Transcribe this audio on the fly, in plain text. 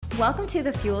Welcome to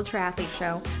the Fueled Triathlete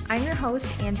Show. I'm your host,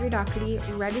 Andrea Doherty,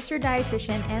 registered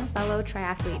dietitian and fellow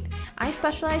triathlete. I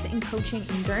specialize in coaching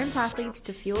endurance athletes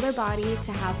to fuel their body,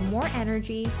 to have more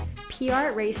energy, PR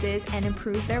at races, and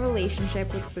improve their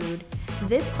relationship with food.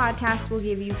 This podcast will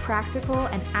give you practical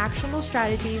and actionable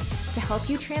strategies to help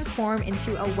you transform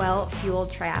into a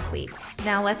well-fueled triathlete.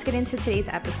 Now let's get into today's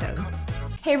episode.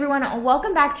 Hey everyone,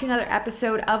 welcome back to another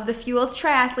episode of The Fueled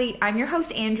Triathlete. I'm your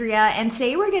host, Andrea, and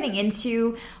today we're getting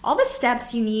into all the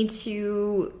steps you need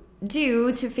to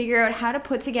do to figure out how to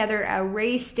put together a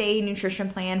race day nutrition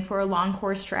plan for a long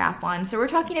course triathlon. So we're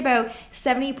talking about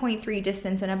 70.3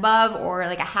 distance and above, or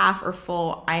like a half or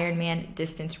full Ironman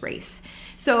distance race.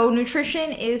 So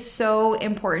nutrition is so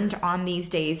important on these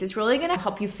days. It's really going to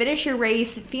help you finish your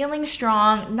race feeling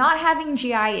strong, not having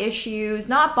GI issues,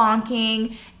 not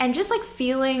bonking, and just like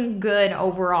feeling good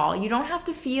overall. You don't have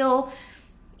to feel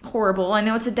horrible. I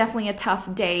know it's definitely a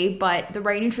tough day, but the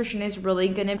right nutrition is really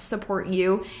going to support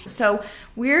you. So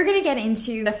we're going to get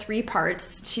into the 3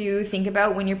 parts to think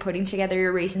about when you're putting together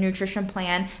your race nutrition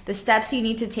plan, the steps you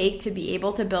need to take to be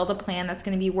able to build a plan that's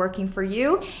going to be working for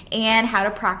you, and how to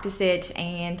practice it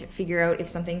and figure out if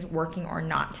something's working or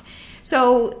not.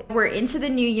 So we're into the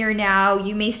new year now.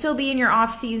 You may still be in your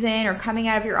off season or coming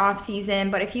out of your off season,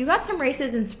 but if you got some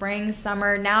races in spring,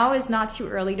 summer, now is not too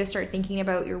early to start thinking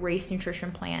about your race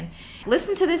nutrition plan.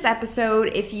 Listen to this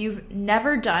episode if you've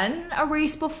never done a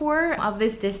race before of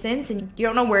this distance and you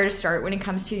don't know where to start when it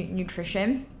comes to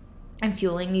nutrition and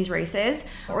fueling these races,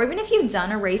 or even if you've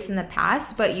done a race in the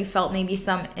past but you felt maybe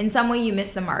in some way you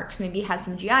missed the marks. Maybe you had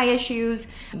some GI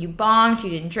issues, you bonked,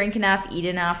 you didn't drink enough, eat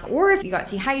enough, or if you got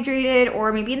dehydrated,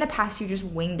 or maybe in the past you just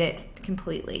winged it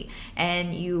completely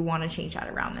and you want to change that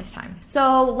around this time.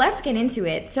 So let's get into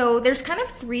it. So there's kind of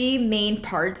 3 main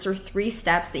parts or 3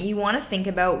 steps that you want to think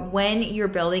about when you're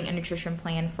building a nutrition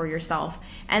plan for yourself.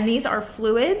 And these are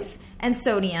fluids and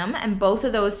sodium, and both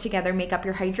of those together make up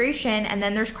your hydration, and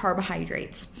then there's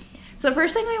carbohydrates. So the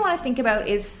first thing we want to think about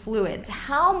is fluids.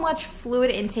 How much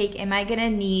fluid intake am I going to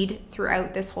need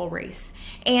throughout this whole race?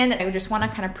 And I just want to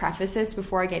kind of preface this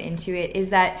before I get into it,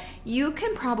 is that you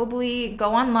can probably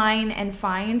go online and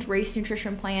find race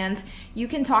nutrition plans. You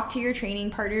can talk to your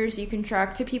training partners. You can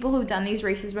talk to people who've done these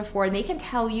races before, and they can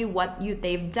tell you what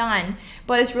they've done.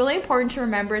 But it's really important to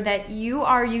remember that you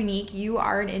are unique. You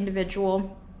are an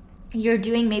individual. You're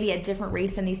doing maybe a different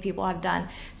race than these people have done.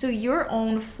 So your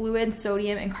own fluid,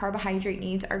 sodium, and carbohydrate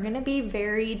needs are going to be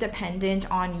very dependent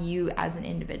on you as an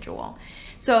individual.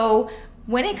 So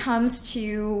when it comes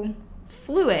to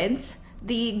fluids,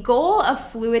 the goal of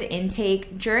fluid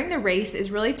intake during the race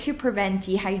is really to prevent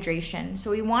dehydration.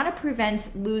 So we want to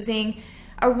prevent losing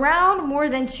around more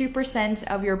than 2%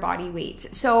 of your body weight.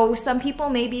 So some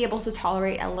people may be able to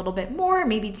tolerate a little bit more,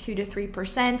 maybe 2 to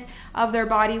 3% of their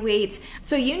body weight.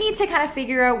 So you need to kind of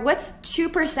figure out what's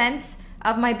 2%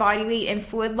 of my body weight and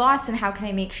fluid loss, and how can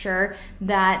I make sure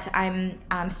that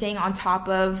I'm staying on top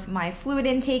of my fluid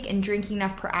intake and drinking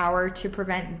enough per hour to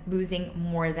prevent losing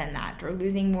more than that, or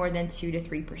losing more than 2 to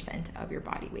 3% of your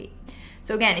body weight.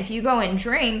 So again, if you go and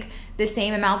drink the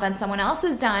same amount that someone else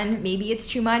has done, maybe it's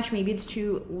too much, maybe it's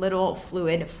too little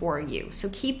fluid for you. So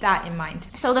keep that in mind.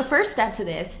 So the first step to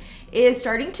this is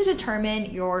starting to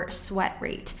determine your sweat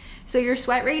rate. So your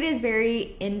sweat rate is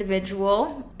very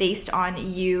individual based on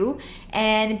you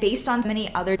and based on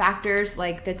many other factors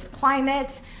like the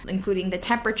climate, including the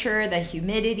temperature, the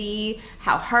humidity,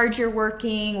 how hard you're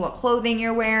working, what clothing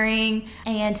you're wearing.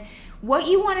 And what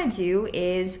you want to do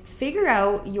is figure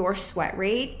out your sweat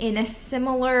rate in a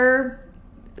similar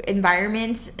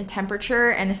environment, a temperature,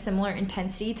 and a similar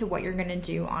intensity to what you're going to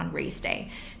do on race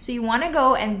day. So you want to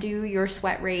go and do your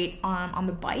sweat rate on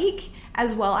the bike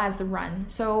as well as the run.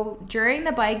 So during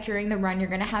the bike, during the run, you're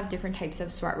going to have different types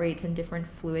of sweat rates and different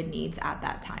fluid needs at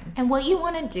that time. And what you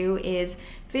want to do is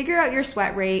figure out your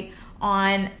sweat rate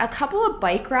on a couple of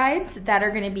bike rides that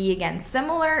are going to be, again,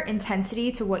 similar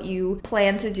intensity to what you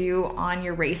plan to do on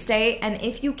your race day. And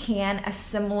if you can, a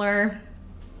similar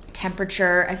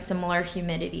temperature, a similar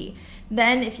humidity.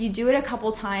 Then if you do it a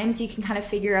couple times, you can kind of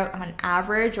figure out on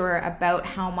average or about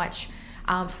how much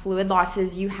fluid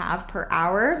losses you have per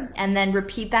hour, and then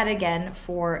repeat that again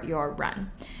for your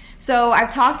run. So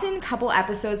I've talked in a couple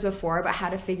episodes before about how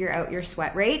to figure out your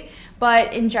sweat rate,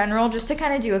 but in general, just to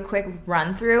kind of do a quick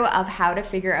run through of how to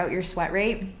figure out your sweat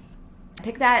rate,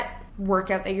 pick that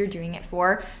workout that you're doing it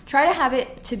for. Try to have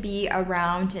it to be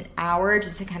around an hour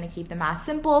just to kind of keep the math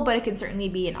simple, but it can certainly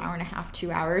be an hour and a half,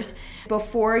 2 hours.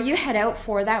 Before you head out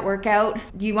for that workout,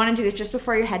 you want to do this just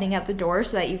before you're heading out the door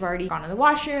so that you've already gone to the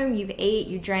washroom, you've ate,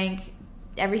 you drank,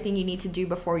 everything you need to do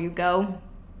before you go.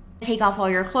 Take off all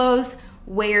your clothes,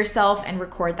 weigh yourself and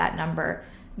record that number.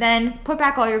 Then put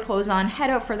back all your clothes on, head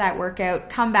out for that workout,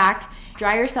 come back,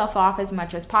 dry yourself off as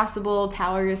much as possible,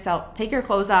 towel yourself, take your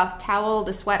clothes off, towel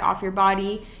the sweat off your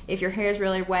body. If your hair is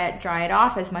really wet, dry it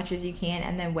off as much as you can,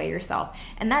 and then weigh yourself.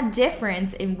 And that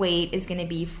difference in weight is going to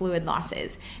be fluid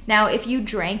losses. Now, if you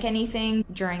drank anything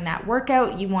during that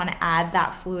workout, you want to add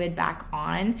that fluid back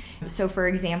on. So for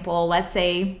example, let's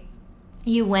say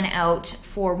you went out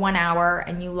for 1 hour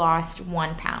and you lost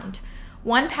 1 pound.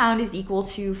 1 pound is equal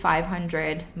to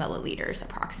 500 milliliters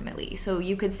approximately. So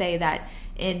you could say that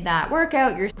in that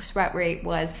workout, your sweat rate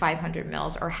was 500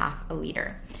 mils or half a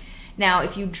liter. Now,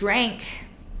 if you drank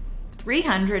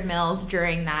 300 mils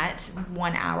during that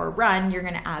 1 hour run, you're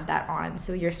going to add that on.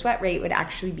 So your sweat rate would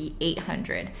actually be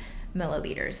 800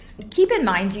 milliliters. Keep in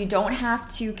mind, you don't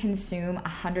have to consume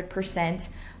 100%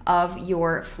 of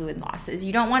your fluid losses.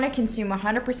 You don't want to consume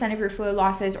 100% of your fluid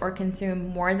losses or consume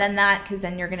more than that, because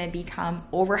then you're going to become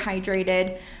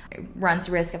overhydrated. It runs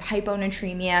the risk of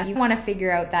hyponatremia. You want to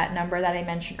figure out that number that I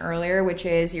mentioned earlier, which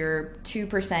is your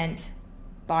 2%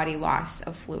 body loss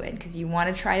of fluid, because you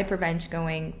want to try to prevent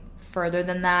going further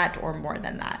than that or more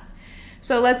than that.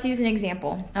 So let's use an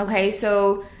example. Okay,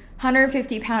 so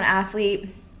 150 pound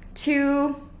athlete,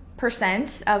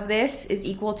 2% of this is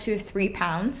equal to 3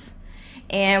 pounds.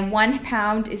 And 1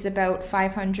 pound is about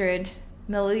 500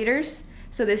 milliliters.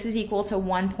 So this is equal to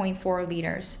 1.4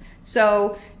 liters.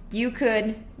 So you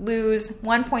could lose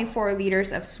 1.4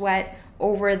 liters of sweat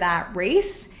over that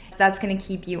race. So that's going to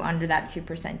keep you under that 2%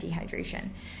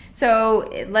 dehydration.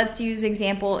 So let's use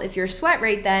example. If your sweat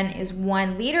rate then is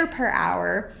 1 liter per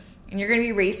hour, and you're going to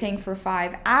be racing for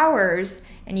 5 hours,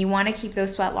 and you want to keep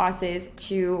those sweat losses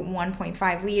to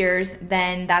 1.5 liters,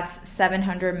 then that's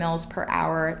 700 mils per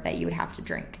hour that you would have to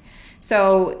drink.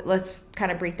 So let's kind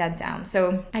of break that down.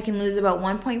 So I can lose about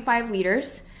 1.5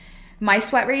 liters. My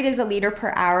sweat rate is 1 liter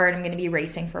per hour, and I'm going to be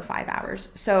racing for 5 hours.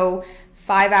 So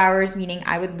 5 hours, meaning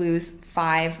I would lose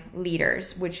 5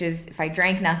 liters, which is, if I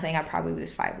drank nothing, I'd probably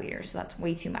lose 5 liters. So that's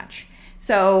way too much.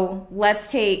 So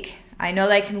let's take, I know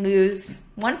that I can lose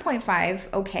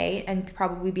 1.5, okay, and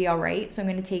probably be all right. So I'm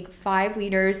going to take 5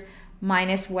 liters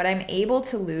minus what I'm able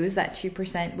to lose, that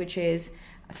 2%, which is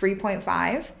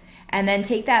 3.5. And then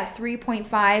take that 3.5,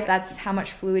 that's how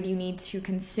much fluid you need to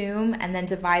consume, and then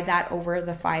divide that over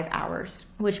the 5 hours,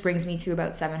 which brings me to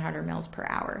about 700 mils per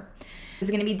hour. It's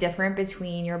going to be different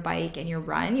between your bike and your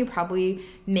run. You probably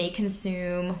may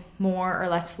consume more or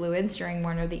less fluids during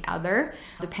one or the other,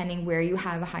 depending where you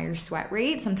have a higher sweat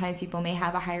rate. Sometimes people may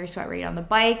have a higher sweat rate on the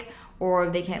bike, or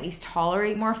they can at least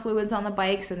tolerate more fluids on the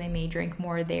bike, so they may drink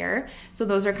more there. So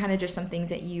those are kind of just some things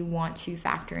that you want to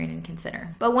factor in and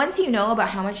consider. But once you know about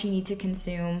how much you need to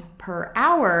consume per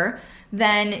hour,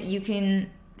 then you can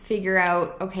figure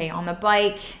out, okay, on the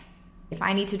bike, if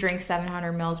I need to drink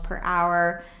 700 mils per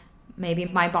hour, maybe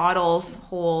my bottles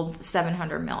hold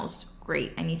 700 mils.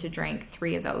 Great, I need to drink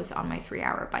 3 of those on my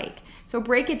 3-hour bike. So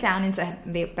break it down into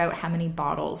about how many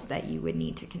bottles that you would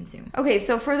need to consume. Okay,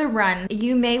 so for the run,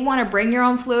 you may want to bring your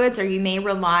own fluids, or you may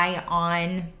rely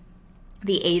on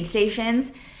the aid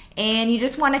stations. And you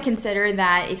just want to consider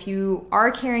that if you are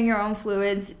carrying your own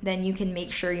fluids, then you can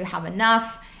make sure you have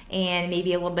enough, and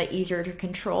maybe a little bit easier to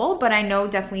control. But I know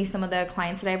definitely some of the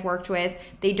clients that I've worked with,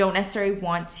 they don't necessarily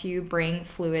want to bring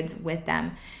fluids with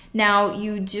them. Now,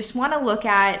 you just want to look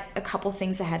at a couple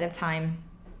things ahead of time.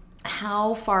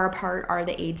 How far apart are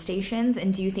the aid stations?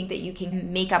 And do you think that you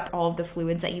can make up all of the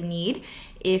fluids that you need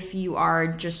if you are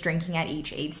just drinking at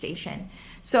each aid station?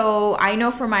 So I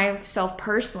know for myself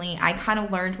personally, I kind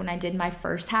of learned when I did my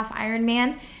first half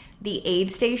Ironman, the aid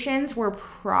stations were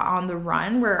on the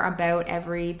run were about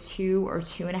every 2 or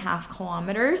 2.5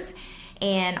 kilometers.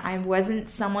 And I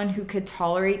wasn't someone who could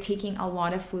tolerate taking a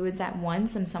lot of fluids at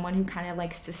once. I'm someone who kind of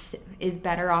likes to is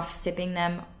better off sipping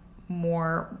them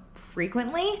more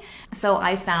frequently. So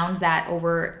I found that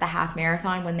over the half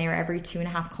marathon, when they were every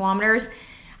 2.5 kilometers,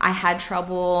 I had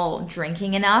trouble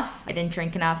drinking enough. I didn't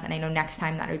drink enough, and I know next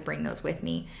time that I would bring those with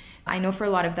me. I know for a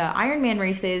lot of the Ironman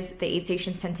races, the aid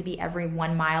stations tend to be every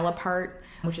 1 mile apart,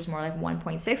 which is more like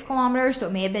 1.6 kilometers. So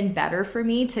it may have been better for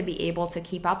me to be able to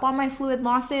keep up on my fluid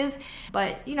losses.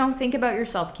 But, think about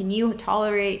yourself. Can you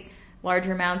tolerate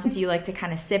larger amounts? Do you like to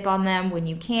kind of sip on them when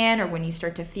you can, or when you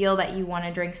start to feel that you want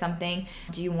to drink something?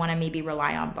 Do you want to maybe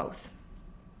rely on both?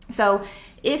 So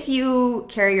if you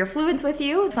carry your fluids with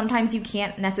you, sometimes you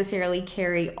can't necessarily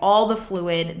carry all the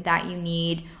fluid that you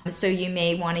need. So you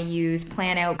may want to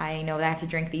plan out, I know that I have to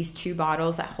drink these 2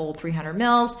 bottles that hold 300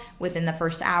 mils within the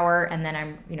first hour, and then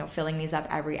I'm, filling these up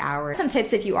every hour. Some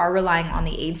tips if you are relying on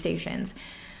the aid stations.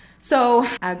 So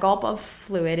a gulp of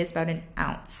fluid is about 1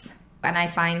 ounce. And I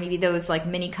find maybe those like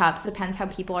mini cups, depends how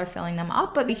people are filling them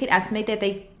up, but we could estimate that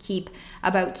they keep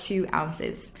about 2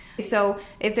 ounces. So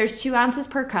if there's 2 ounces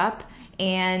per cup,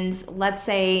 and let's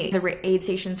say the aid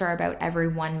stations are about every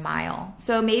 1 mile.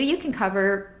 So maybe you can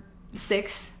cover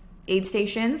 6 aid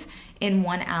stations in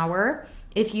 1 hour.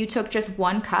 If you took just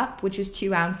 1 cup, which is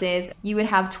 2 ounces, you would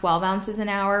have 12 ounces an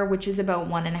hour, which is about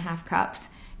 1.5 cups.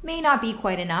 May not be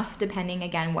quite enough, depending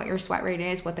again what your sweat rate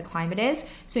is, what the climate is.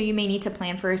 So you may need to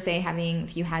plan for, say,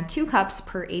 if you had 2 cups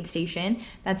per aid station,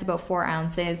 that's about 4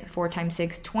 ounces, 4 times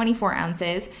 6, 24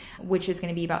 ounces, which is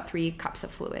going to be about 3 cups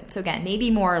of fluid. So again, maybe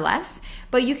more or less,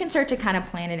 but you can start to kind of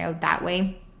plan it out that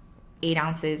way. 8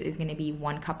 ounces is going to be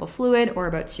 1 cup of fluid, or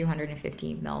about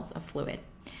 250 mils of fluid.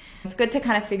 It's good to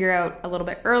kind of figure out a little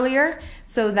bit earlier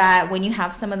so that when you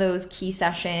have some of those key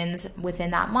sessions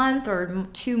within that month or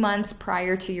 2 months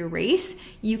prior to your race,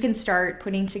 you can start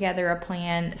putting together a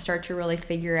plan, start to really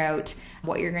figure out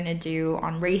what you're going to do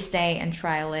on race day and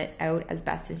trial it out as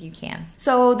best as you can.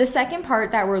 So the second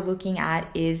part that we're looking at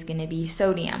is going to be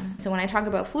sodium. So when I talk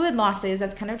about fluid losses,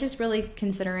 that's kind of just really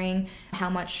considering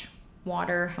how much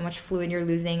water, how much fluid you're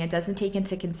losing. It doesn't take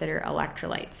into consider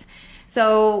electrolytes.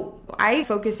 So I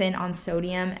focus in on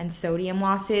sodium and sodium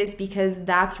losses because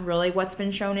that's really what's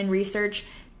been shown in research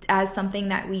as something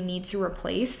that we need to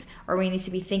replace or we need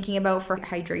to be thinking about for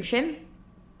hydration.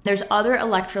 There's other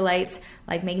electrolytes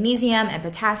like magnesium and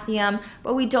potassium,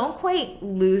 but we don't quite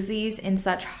lose these in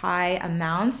such high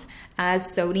amounts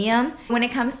as sodium. When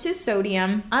it comes to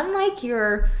sodium, unlike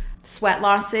your sweat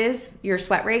losses, your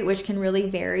sweat rate, which can really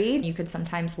vary. You could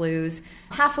sometimes lose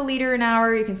half a liter an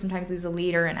hour. You can sometimes lose a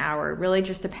liter an hour. It really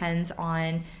just depends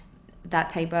on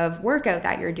that type of workout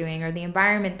that you're doing or the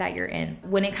environment that you're in.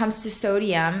 When it comes to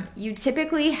sodium, you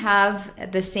typically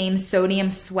have the same sodium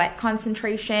sweat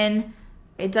concentration.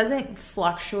 It doesn't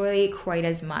fluctuate quite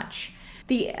as much.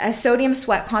 The sodium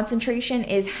sweat concentration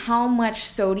is how much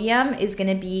sodium is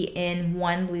going to be in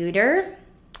 1 liter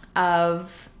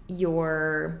of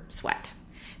your sweat.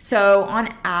 So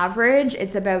on average,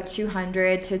 it's about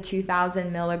 200 to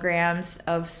 2,000 milligrams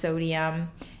of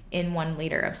sodium in 1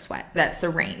 liter of sweat. That's the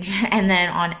range. And then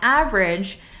on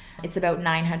average, it's about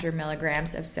 900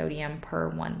 milligrams of sodium per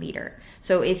 1 liter.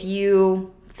 So if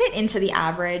you fit into the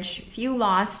average, if you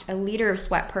lost a liter of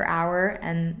sweat per hour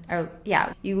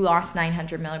you lost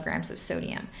 900 milligrams of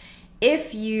sodium.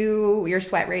 If your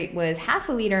sweat rate was half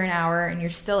a liter an hour and you're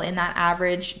still in that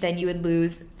average, then you would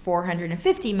lose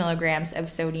 450 milligrams of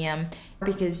sodium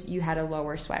because you had a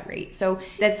lower sweat rate. So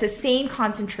that's the same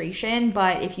concentration,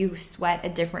 but if you sweat a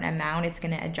different amount, it's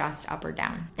going to adjust up or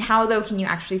down. How though can you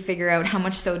actually figure out how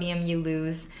much sodium you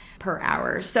lose per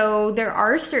hour? So there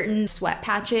are certain sweat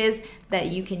patches that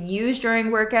you can use during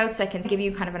workouts that can give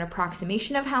you kind of an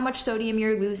approximation of how much sodium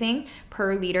you're losing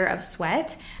per liter of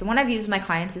sweat. The one I've used with my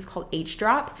clients is called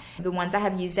H-Drop. The ones that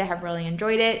have used it have really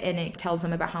enjoyed it, and it tells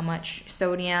them about how much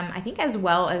sodium, I think as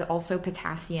well as also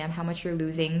potassium, how much you're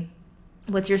losing,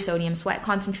 what's your sodium sweat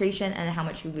concentration, and how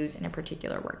much you lose in a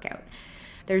particular workout.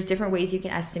 There's different ways you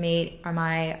can estimate, am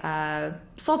I a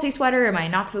salty sweater, am I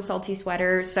not so salty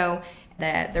sweater? So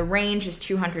the range is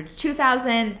 200 to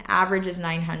 2,000, average is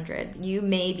 900. You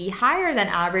may be higher than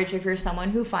average if you're someone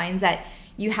who finds that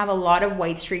you have a lot of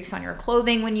white streaks on your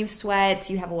clothing when you sweat,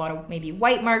 you have a lot of maybe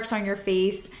white marks on your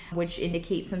face, which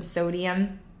indicate some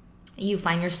sodium. You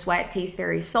find your sweat tastes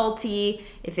very salty.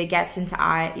 If it gets into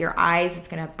your eyes, it's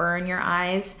going to burn your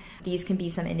eyes. These can be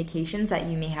some indications that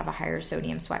you may have a higher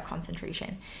sodium sweat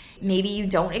concentration. Maybe you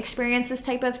don't experience this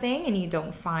type of thing and you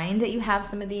don't find that you have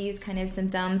some of these kind of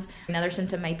symptoms. Another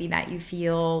symptom might be that you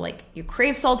feel like you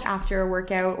crave salt after a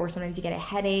workout, or sometimes you get a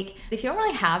headache. If you don't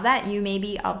really have that, you may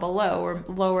be below or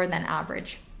lower than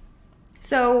average.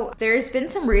 So there's been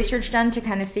some research done to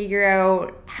kind of figure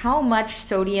out how much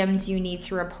sodium do you need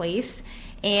to replace.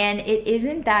 And it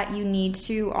isn't that you need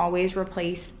to always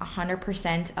replace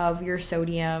 100% of your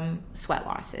sodium sweat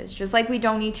losses. Just like we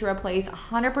don't need to replace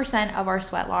 100% of our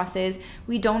sweat losses,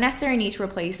 we don't necessarily need to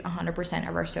replace 100%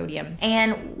 of our sodium.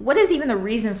 And what is even the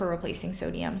reason for replacing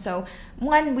sodium? So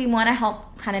one, we want to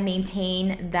help kind of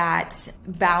maintain that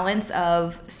balance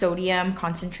of sodium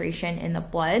concentration in the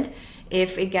blood.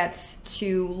 If it gets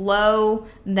too low,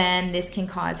 then this can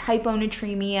cause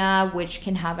hyponatremia, which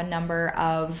can have a number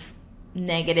of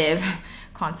negative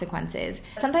consequences.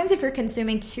 Sometimes if you're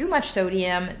consuming too much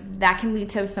sodium, that can lead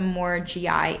to some more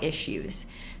GI issues.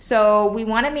 So we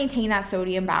want to maintain that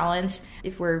sodium balance.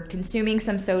 If we're consuming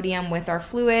some sodium with our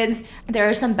fluids, there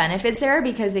are some benefits there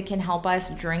because it can help us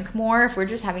drink more. If we're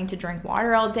just having to drink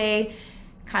water all day,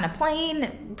 kind of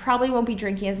plain, probably won't be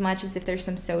drinking as much as if there's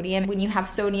some sodium. When you have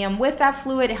sodium with that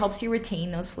fluid, it helps you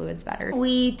retain those fluids better.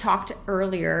 We talked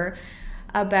earlier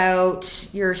about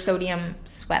your sodium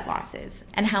sweat losses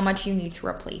and how much you need to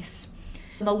replace.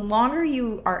 The longer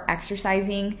you are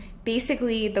exercising,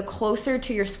 basically the closer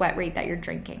to your sweat rate that you're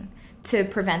drinking to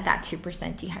prevent that 2%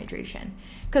 dehydration.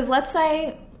 Because let's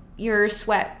say your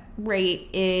sweat rate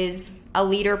is a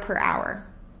liter per hour,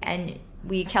 and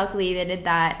we calculated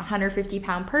that a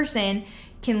 150-pound person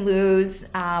can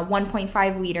lose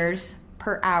 1.5 liters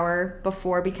per hour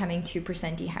before becoming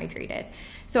 2% dehydrated.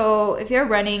 So if they're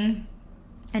running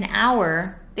an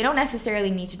hour, they don't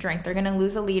necessarily need to drink. They're going to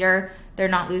lose a liter. They're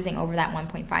not losing over that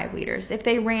 1.5 liters. If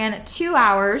they ran 2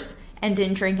 hours and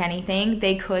didn't drink anything,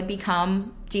 they could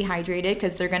become dehydrated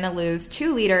because they're going to lose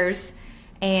 2 liters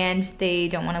and they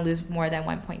don't want to lose more than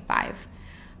 1.5.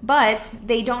 But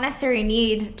they don't necessarily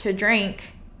need to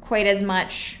drink quite as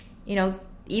much,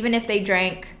 even if they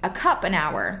drank a cup an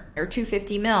hour or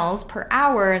 250 mils per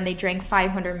hour and they drank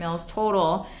 500 mils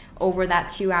total over that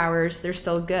 2 hours, they're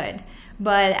still good.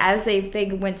 But as they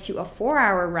went to a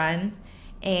 4-hour run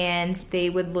and they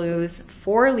would lose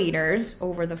 4 liters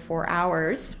over the 4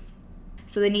 hours,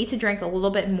 so they need to drink a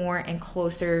little bit more and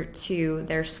closer to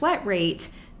their sweat rate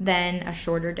than a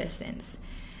shorter distance.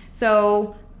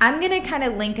 So I'm going to kind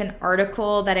of link an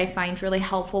article that I find really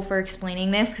helpful for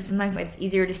explaining this, because sometimes it's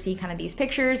easier to see kind of these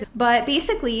pictures. But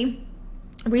basically,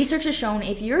 research has shown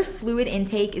if your fluid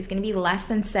intake is going to be less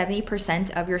than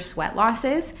 70% of your sweat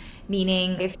losses,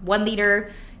 meaning if 1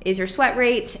 liter is your sweat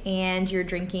rate and you're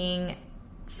drinking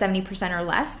 70% or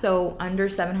less, so under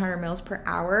 700 mils per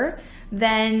hour,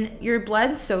 then your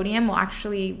blood sodium will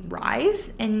actually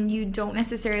rise, and you don't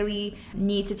necessarily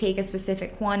need to take a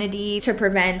specific quantity to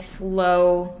prevent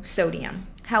low sodium.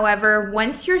 However,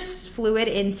 once your fluid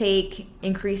intake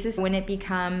increases, when it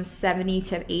becomes 70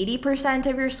 to 80%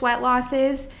 of your sweat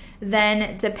losses,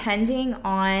 then depending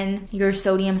on your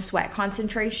sodium sweat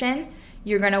concentration,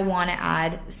 you're going to want to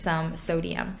add some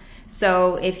sodium.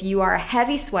 So if you are a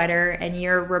heavy sweater and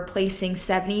you're replacing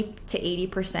 70 to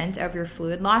 80% of your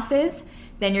fluid losses,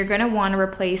 then you're going to want to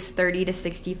replace 30 to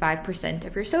 65%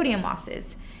 of your sodium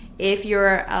losses. If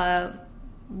you're a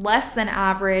less than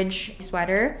average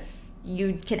sweater,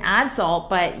 you can add salt,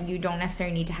 but you don't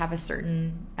necessarily need to have a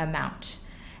certain amount.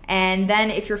 And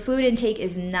then if your fluid intake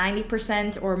is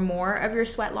 90% or more of your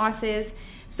sweat losses,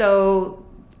 so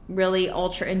really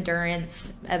ultra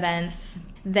endurance events,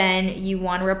 then you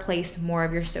want to replace more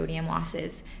of your sodium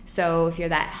losses. So if you're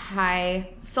that high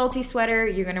salty sweater,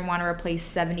 you're going to want to replace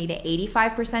 70 to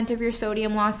 85% of your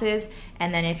sodium losses.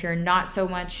 And then if you're not so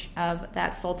much of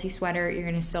that salty sweater, you're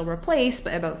going to still replace,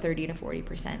 but about 30 to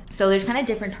 40%. So there's kind of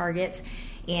different targets.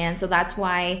 And so that's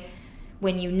why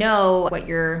when you know what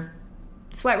your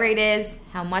sweat rate is,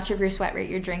 how much of your sweat rate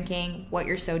you're drinking, what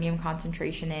your sodium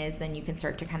concentration is, then you can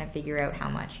start to kind of figure out how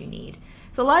much you need.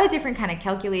 So a lot of different kind of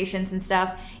calculations and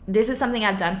stuff. This is something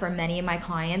I've done for many of my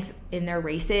clients in their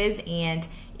races. And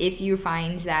if you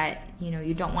find that,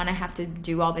 you don't want to have to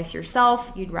do all this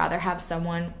yourself, you'd rather have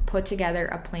someone put together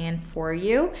a plan for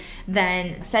you,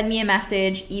 then send me a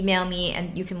message, email me,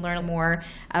 and you can learn more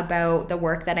about the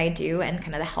work that I do and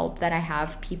kind of the help that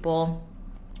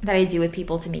I do with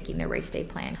people to making their race day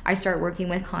plan. I start working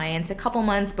with clients a couple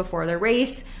months before their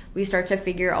race. We start to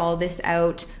figure all this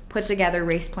out, put together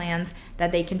race plans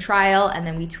that they can trial, and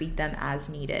then we tweak them as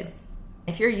needed.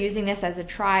 If you're using this as a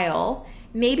trial,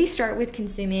 maybe start with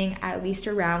consuming at least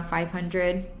around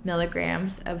 500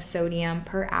 milligrams of sodium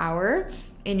per hour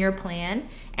in your plan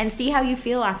and see how you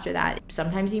feel after that.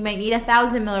 Sometimes you might need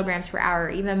 1,000 milligrams per hour,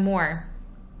 even more.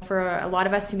 For a lot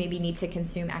of us who maybe need to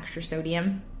consume extra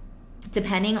sodium,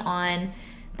 depending on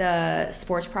the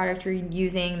sports product you're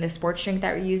using, the sports drink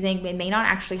that you're using, they may not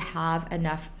actually have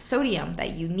enough sodium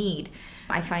that you need.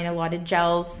 I find a lot of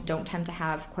gels don't tend to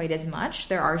have quite as much.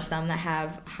 There are some that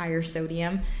have higher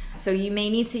sodium. So you may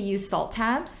need to use salt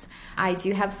tabs. I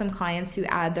do have some clients who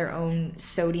add their own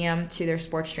sodium to their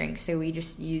sports drink. So we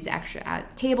just use extra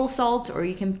table salt, or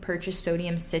you can purchase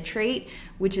sodium citrate,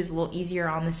 which is a little easier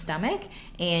on the stomach,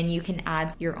 and you can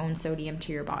add your own sodium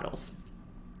to your bottles.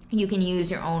 You can use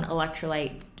your own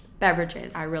electrolyte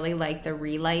beverages. I really like the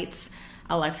Relights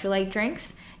electrolyte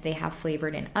drinks. They have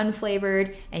flavored and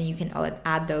unflavored, and you can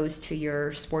add those to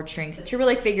your sports drinks. To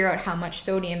really figure out how much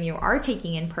sodium you are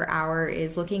taking in per hour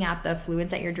is looking at the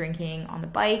fluids that you're drinking on the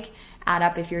bike, add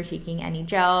up if you're taking any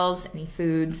gels, any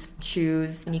foods,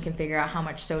 chews, and you can figure out how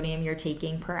much sodium you're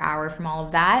taking per hour from all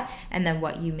of that, and then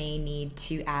what you may need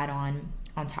to add on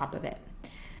top of it.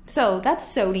 So that's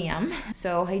sodium.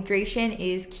 So hydration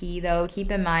is key though.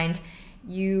 Keep in mind,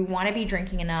 you want to be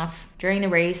drinking enough during the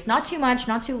race. Not too much,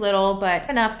 not too little, but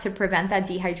enough to prevent that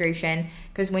dehydration,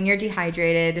 because when you're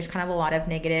dehydrated, there's kind of a lot of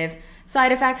negative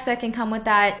side effects that can come with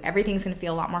that. Everything's going to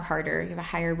feel a lot more harder. You have a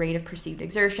higher rate of perceived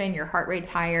exertion, your heart rate's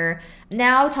higher.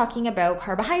 Now talking about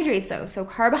carbohydrates though. So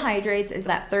carbohydrates is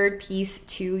that third piece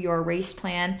to your race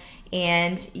plan,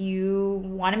 and you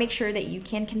want to make sure that you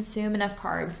can consume enough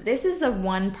carbs. This is the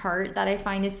one part that I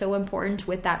find is so important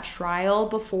with that trial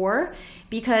before,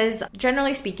 because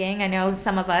generally speaking, I know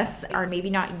some of us are maybe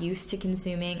not used to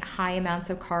consuming high amounts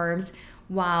of carbs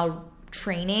while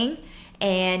training,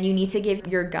 and you need to give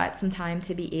your gut some time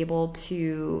to be able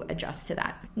to adjust to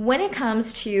that. When it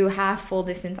comes to half full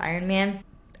distance Ironman,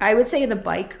 I would say the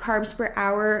bike carbs per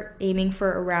hour, aiming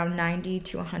for around 90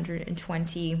 to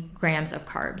 120 grams of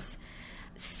carbs.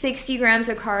 60 grams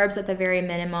of carbs at the very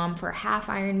minimum for a half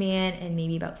Ironman, and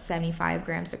maybe about 75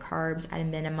 grams of carbs at a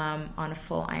minimum on a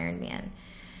full Ironman.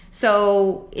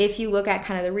 So if you look at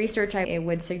kind of the research, it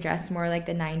would suggest more like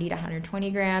the 90 to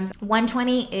 120 grams.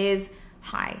 120 is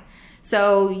high.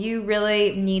 So you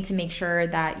really need to make sure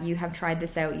that you have tried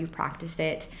this out, you've practiced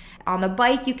it. On the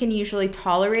bike, you can usually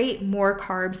tolerate more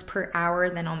carbs per hour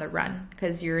than on the run,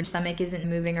 because your stomach isn't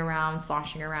moving around,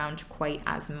 sloshing around quite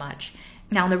as much.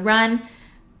 Now on the run,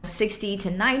 60 to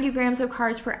 90 grams of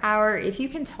carbs per hour. If you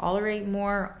can tolerate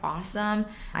more, awesome.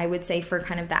 I would say for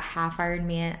kind of that half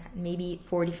Ironman, maybe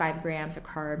 45 grams of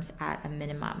carbs at a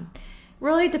minimum.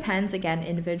 Really depends, again,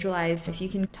 individualized. If you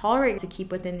can tolerate to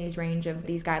keep within these range of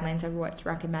these guidelines of what's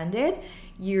recommended,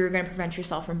 you're going to prevent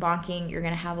yourself from bonking. You're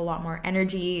going to have a lot more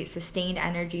energy, sustained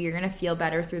energy. You're going to feel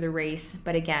better through the race.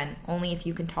 But again, only if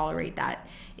you can tolerate that.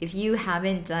 If you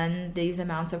haven't done these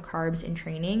amounts of carbs in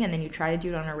training and then you try to do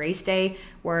it on a race day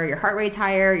where your heart rate's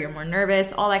higher, you're more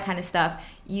nervous, all that kind of stuff,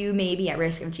 you may be at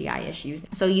risk of GI issues.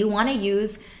 So you want to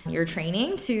use your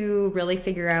training to really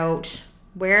figure out,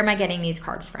 where am I getting these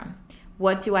carbs from?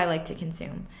 What do I like to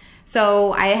consume?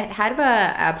 So I had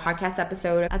a podcast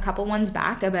episode a couple ones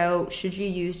back about, should you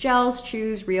use gels,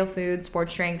 chews, real foods,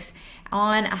 sports drinks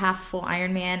on a half full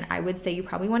Ironman? I would say you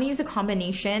probably want to use a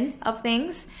combination of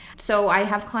things. So I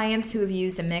have clients who have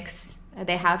used a mix.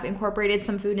 They have incorporated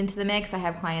some food into the mix. I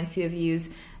have clients who have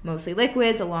used mostly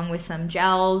liquids along with some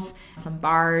gels, some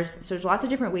bars. So there's lots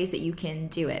of different ways that you can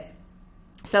do it.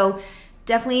 So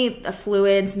definitely the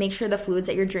fluids, make sure the fluids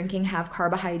that you're drinking have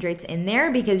carbohydrates in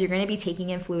there, because you're going to be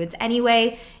taking in fluids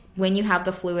anyway. When you have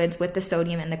the fluids with the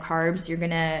sodium and the carbs, they're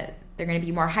going to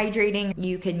be more hydrating.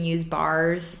 You can use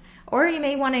bars, or you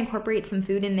may want to incorporate some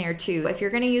food in there too. If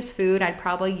you're going to use food, I'd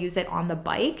probably use it on the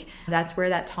bike. That's where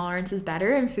that tolerance is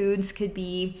better. And foods could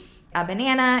be a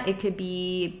banana, it could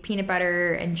be peanut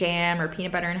butter and jam, or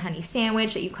peanut butter and honey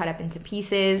sandwich that you cut up into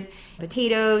pieces,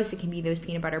 potatoes, it can be those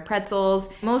peanut butter pretzels.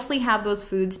 Mostly have those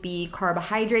foods be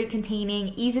carbohydrate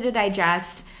containing, easy to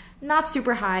digest, not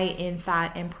super high in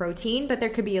fat and protein, but there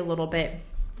could be a little bit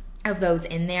of those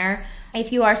in there.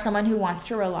 If you are someone who wants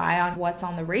to rely on what's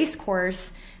on the race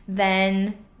course,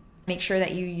 then make sure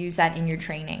that you use that in your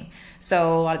training.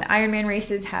 So a lot of the Ironman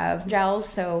races have gels,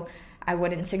 so I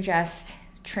wouldn't suggest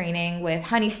training with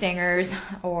honey stingers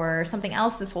or something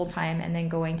else this whole time and then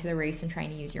going to the race and trying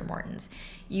to use your Mortons.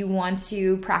 You want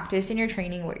to practice in your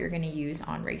training what you're going to use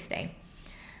on race day.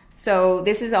 So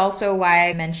this is also why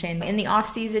I mentioned in the off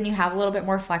season, you have a little bit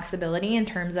more flexibility in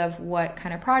terms of what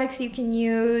kind of products you can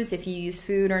use, if you use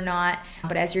food or not.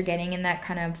 But as you're getting in that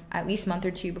kind of at least month or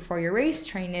two before your race,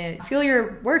 trying to fuel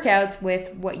your workouts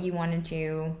with what you want to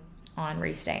do on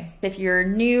race day. If you're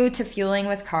new to fueling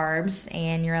with carbs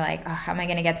and you're like, oh, how am I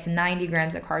going to get to 90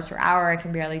 grams of carbs per hour? I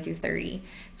can barely do 30.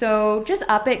 So just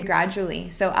up it gradually.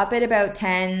 So up it about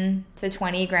 10 to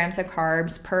 20 grams of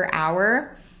carbs per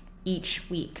hour each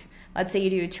week. Let's say you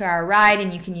do a 2-hour ride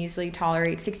and you can usually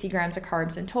tolerate 60 grams of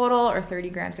carbs in total, or 30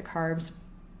 grams of carbs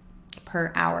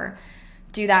per hour.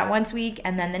 Do that once a week,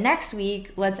 and then the next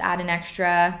week, let's add an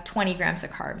extra 20 grams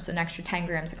of carbs, so an extra 10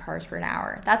 grams of carbs per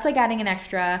hour. That's like adding an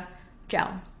extra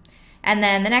gel. And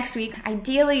then the next week,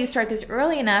 ideally you start this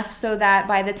early enough so that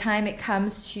by the time it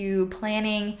comes to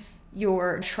planning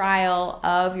your trial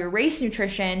of your race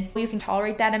nutrition, you can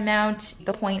tolerate that amount.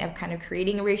 The point of kind of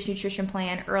creating a race nutrition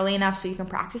plan early enough so you can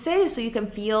practice it, so you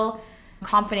can feel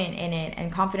confident in it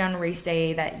and confident on a race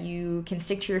day that you can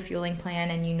stick to your fueling plan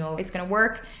and you know it's going to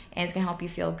work and it's going to help you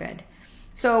feel good.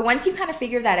 So once you kind of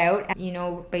figure that out, you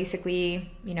know, basically,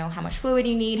 you know, how much fluid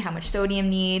you need, how much sodium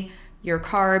you need, your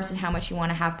carbs, and how much you want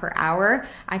to have per hour.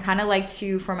 I kind of like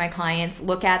to, for my clients,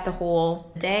 look at the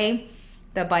whole day,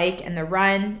 the bike and the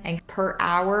run, and per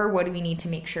hour, what do we need to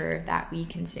make sure that we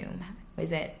consume?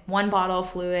 Is it 1 bottle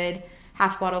of fluid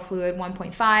half bottle fluid,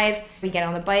 1.5. We get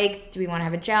on the bike. Do we want to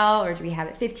have a gel or do we have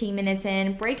it 15 minutes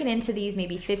in? Break it into these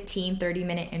maybe 15,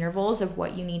 30-minute intervals of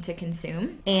what you need to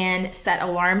consume, and set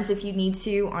alarms if you need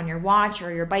to on your watch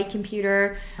or your bike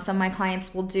computer. Some of my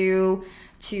clients will do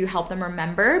to help them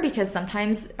remember, because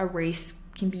sometimes a race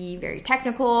can be very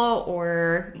technical,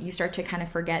 or you start to kind of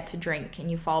forget to drink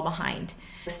and you fall behind.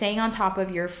 Staying on top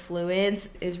of your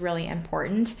fluids is really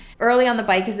important. Early on the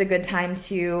bike is a good time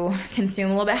to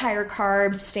consume a little bit higher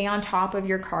carbs, stay on top of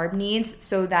your carb needs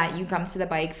so that you come to the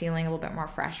bike feeling a little bit more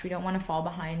fresh. We don't want to fall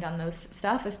behind on those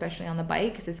stuff, especially on the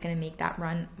bike, because it's going to make that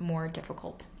run more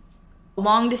difficult.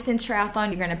 Long distance triathlon,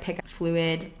 you're going to pick up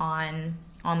fluid on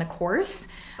the course,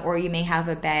 or you may have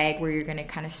a bag where you're going to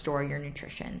kind of store your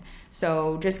nutrition.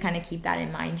 So just kind of keep that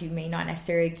in mind. You may not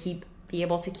necessarily be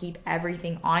able to keep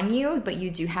everything on you, but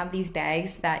you do have these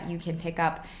bags that you can pick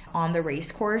up on the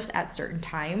race course at certain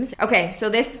times. Okay, so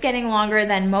this is getting longer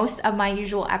than most of my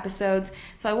usual episodes,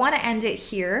 so I want to end it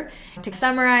here. To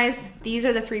summarize, these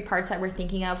are the 3 parts that we're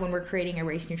thinking of when we're creating a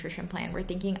race nutrition plan. We're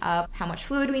thinking of how much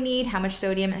fluid we need, how much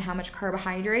sodium, and how much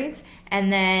carbohydrates.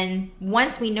 And then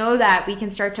once we know that, we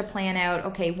can start to plan out,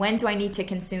 okay, when do I need to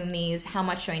consume these? How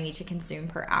much do I need to consume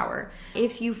per hour?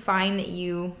 If you find that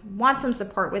you want some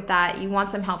support with that, you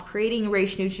want some help creating a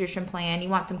race nutrition plan, you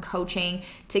want some coaching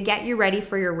to get you ready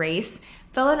for your race,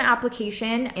 fill out an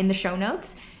application in the show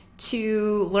notes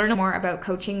to learn more about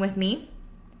coaching with me.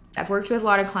 I've worked with a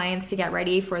lot of clients to get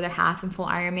ready for their half and full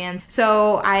Ironman.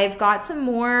 So I've got some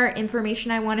more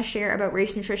information I want to share about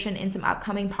race nutrition in some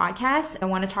upcoming podcasts. I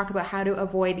want to talk about how to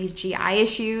avoid these GI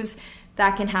issues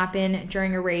that can happen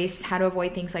during a race, how to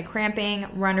avoid things like cramping,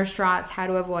 runner's trots, how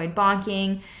to avoid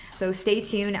bonking. So stay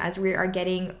tuned. As we are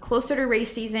getting closer to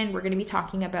race season, we're going to be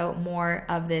talking about more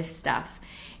of this stuff.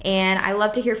 And I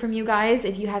love to hear from you guys.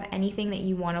 If you have anything that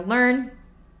you want to learn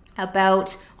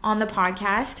about on the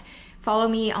podcast, follow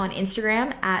me on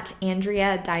Instagram at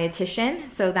Andrea Dietitian.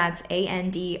 So that's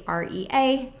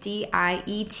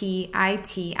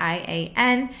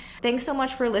AndreaDietitian. Thanks so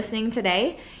much for listening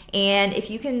today. And if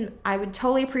you can, I would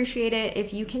totally appreciate it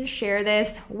if you can share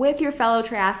this with your fellow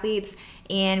triathletes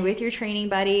and with your training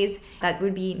buddies. That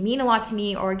would mean a lot to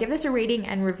me. Or give us a rating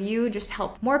and review, just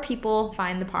help more people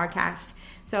find the podcast.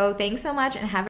 So thanks so much, and have